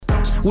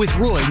with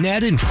Roy,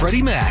 Nat, and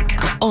Freddie Mac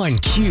on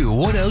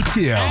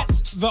Q102. At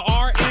the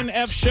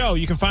RNF Show.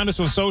 You can find us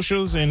on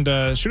socials and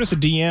shoot us a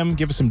DM.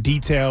 Give us some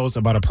details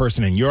about a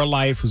person in your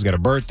life who's got a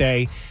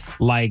birthday,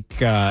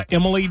 like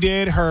Emily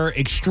did. Her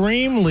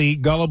extremely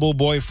gullible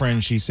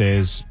boyfriend, she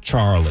says,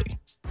 Charlie.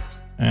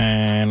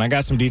 And I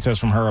got some details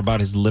from her about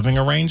his living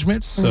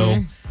arrangements. So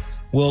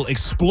we'll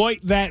exploit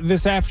that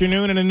this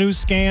afternoon in a new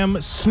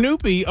scam,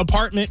 Snoopy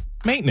apartment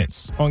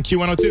maintenance on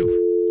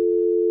Q102.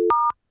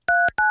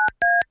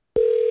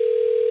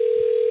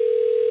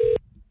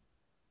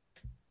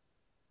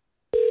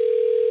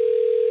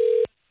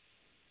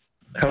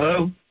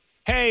 Hello?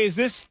 Hey, is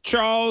this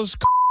Charles?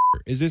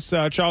 Is this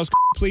Charles,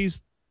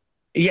 please?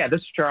 Yeah,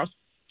 this is Charles.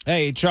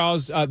 Hey,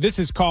 Charles, this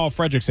is Carl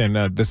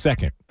Fredrickson, the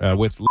second,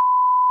 with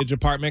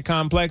apartment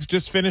complex.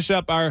 Just finish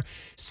up our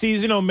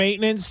seasonal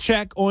maintenance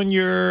check on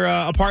your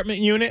apartment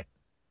unit.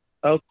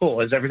 Oh,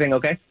 cool. Is everything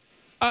okay?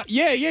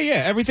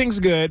 Yeah. Everything's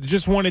good.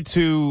 Just wanted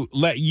to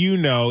let you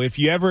know if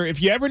you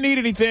ever need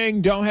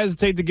anything, don't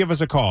hesitate to give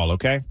us a call,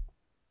 okay?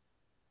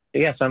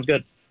 Yeah, sounds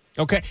good.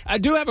 Okay. I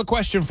do have a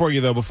question for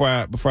you though before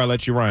I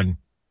let you run.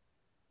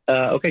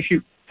 Okay,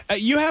 shoot.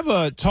 You have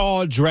a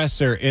tall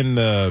dresser in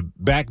the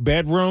back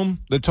bedroom,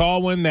 the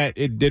tall one that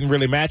it didn't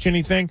really match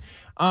anything.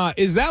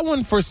 Is that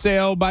one for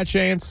sale by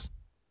chance?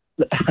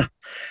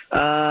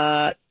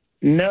 No.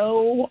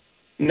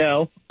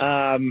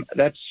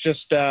 That's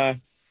just I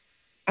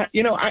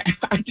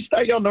just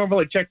thought y'all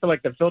normally check for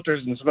like the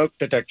filters and smoke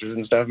detectors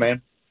and stuff,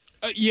 man.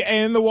 Yeah,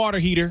 and the water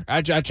heater.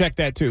 I checked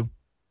that too.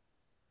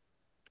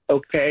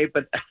 Okay,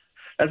 but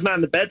that's not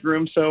in the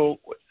bedroom, so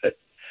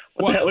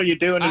what the hell are you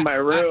doing in my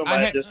room?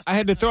 I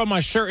had to throw my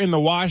shirt in the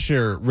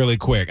washer really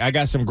quick. I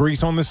got some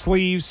grease on the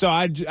sleeves, so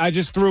I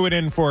just threw it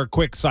in for a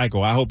quick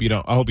cycle. I hope you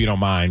don't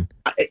mind.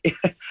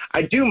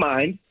 I do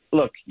mind.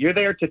 Look, you're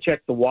there to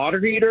check the water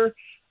heater,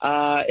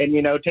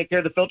 and take care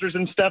of the filters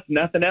and stuff.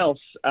 Nothing else.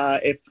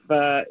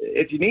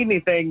 If you need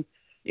anything,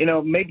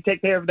 maybe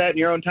take care of that in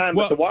your own time.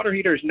 But the water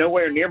heater is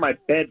nowhere near my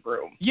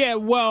bedroom. Yeah,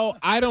 well,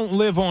 I don't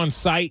live on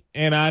site,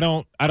 and I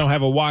don't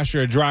have a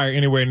washer or dryer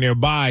anywhere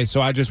nearby, so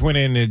I just went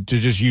in to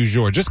just use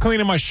yours. Just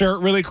cleaning my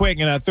shirt really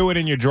quick, and I threw it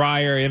in your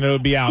dryer, and it'll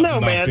be out in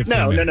about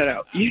 15 minutes.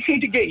 No. You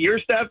need to get your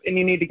stuff, and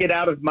you need to get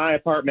out of my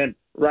apartment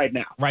right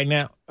now. Right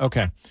now?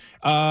 Okay.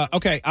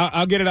 Okay.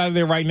 I'll get it out of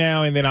there right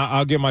now, and then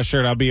I'll get my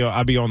shirt. I'll be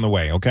on the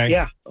way. Okay.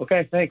 Yeah.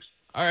 Okay. Thanks.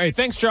 All right.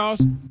 Thanks,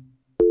 Charles.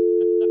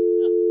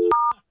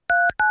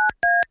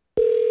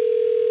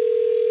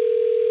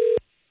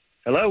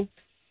 Hello?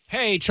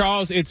 Hey,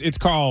 Charles, it's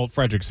Carl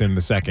Fredrickson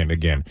II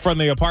again from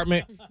the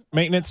apartment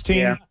maintenance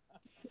team.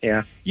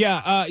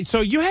 Yeah.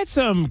 So you had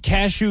some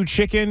cashew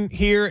chicken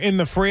here in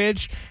the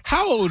fridge.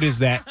 How old is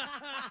that,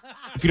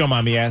 if you don't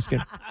mind me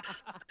asking?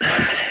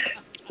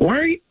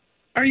 Why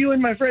are you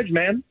in my fridge,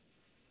 man?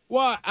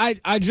 Well,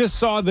 I just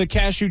saw the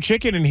cashew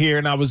chicken in here,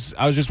 and I was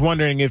just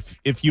wondering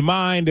if you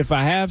mind if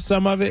I have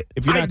some of it,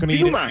 if you're not going to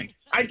eat it.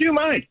 I do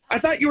mind. I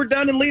thought you were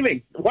done and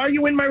leaving. Why are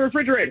you in my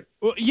refrigerator?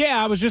 Well,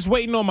 yeah, I was just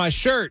waiting on my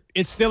shirt.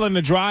 It's still in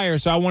the dryer,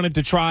 so I wanted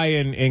to try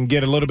and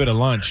get a little bit of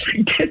lunch.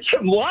 Get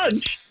some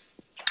lunch?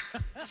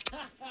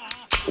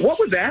 What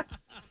was that?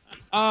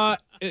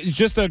 It's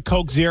just a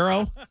Coke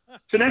Zero.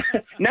 So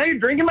now you're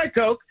drinking my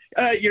Coke.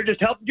 You're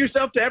just helping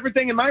yourself to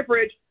everything in my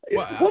fridge.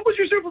 What was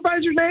your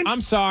supervisor's name?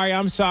 I'm sorry.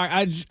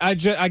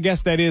 I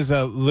guess that is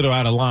a little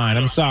out of line.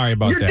 I'm sorry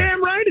about that. You're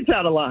damn right it's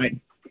out of line.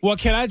 Well,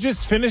 can I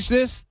just finish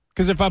this?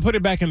 Because if I put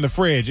it back in the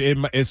fridge,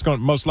 it's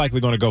most likely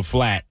going to go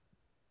flat.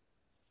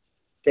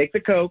 Take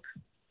the Coke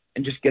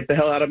and just get the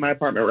hell out of my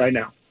apartment right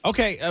now.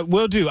 Okay,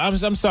 will do. I'm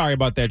sorry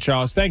about that,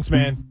 Charles. Thanks,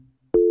 man.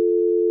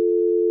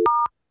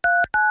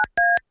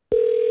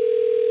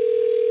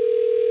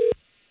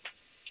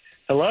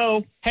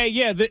 Hello? Hey,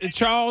 yeah,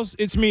 Charles,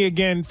 it's me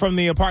again from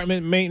the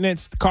apartment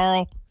maintenance,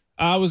 Carl.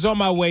 I was on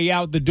my way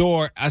out the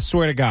door. I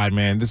swear to God,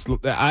 man,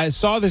 I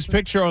saw this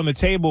picture on the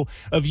table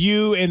of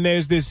you, and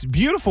there's this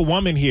beautiful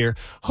woman here.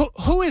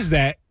 Who is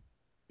that,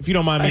 if you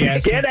don't mind me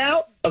asking? Get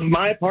out of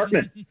my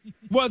apartment.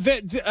 Well,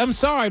 I'm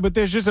sorry, but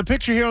there's just a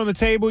picture here on the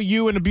table,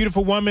 you and a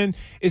beautiful woman.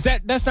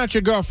 That's not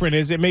your girlfriend,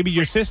 is it? Maybe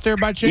your sister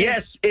by chance?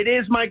 Yes, it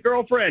is my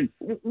girlfriend.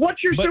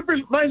 What's your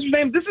supervisor's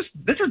name? This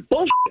is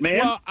bullshit, man.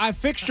 Well, I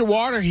fixed your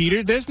water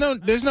heater. There's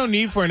no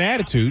need for an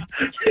attitude.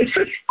 This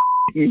is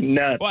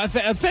nuts. Well,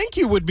 a thank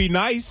you would be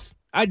nice.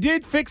 I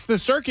did fix the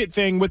circuit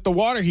thing with the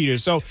water heater,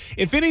 so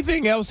if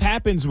anything else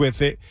happens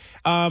with it,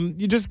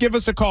 you just give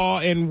us a call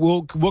and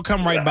we'll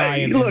come right by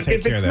and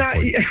take care of that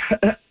for you.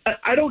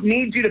 I don't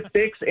need you to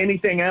fix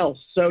anything else,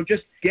 so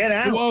just get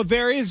out. Well,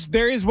 there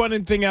is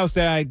one thing else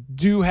that I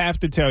do have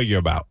to tell you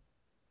about.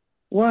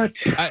 What?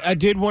 I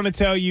did want to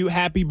tell you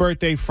happy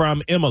birthday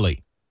from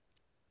Emily.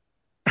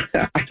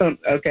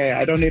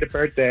 I don't need a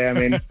birthday. I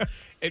mean,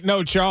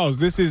 no, Charles.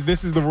 This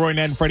is the Roy,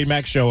 Nat, and Freddie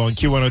Mac show on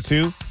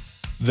Q102,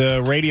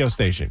 the radio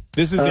station.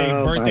 This is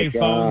a birthday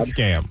phone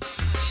scam.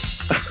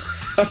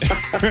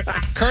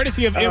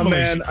 Courtesy of Emily.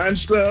 Man, I'm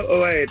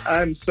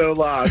so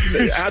lost.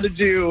 How did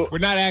you? We're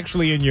not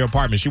actually in your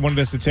apartment. She wanted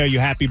us to tell you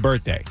happy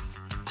birthday.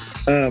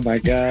 Oh my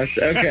gosh.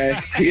 Okay.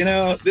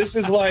 This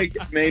is like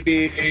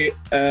maybe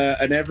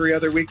an every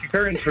other week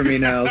occurrence for me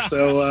now.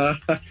 So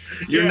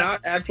you're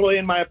not actually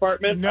in my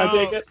apartment, I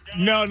take it?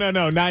 No.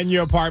 Not in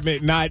your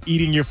apartment, not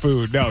eating your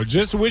food. No,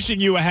 just wishing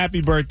you a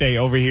happy birthday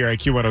over here at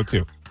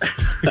Q102.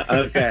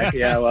 Okay.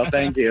 Yeah, well,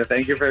 thank you.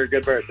 Thank you for a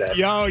good birthday.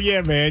 Yo,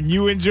 yeah, man.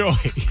 You enjoy.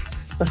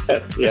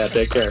 Yeah,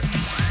 take care.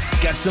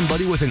 Got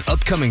somebody with an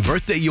upcoming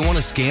birthday you want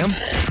to scam?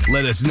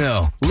 Let us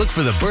know. Look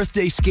for the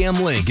birthday scam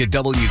link at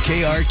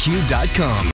WKRQ.com.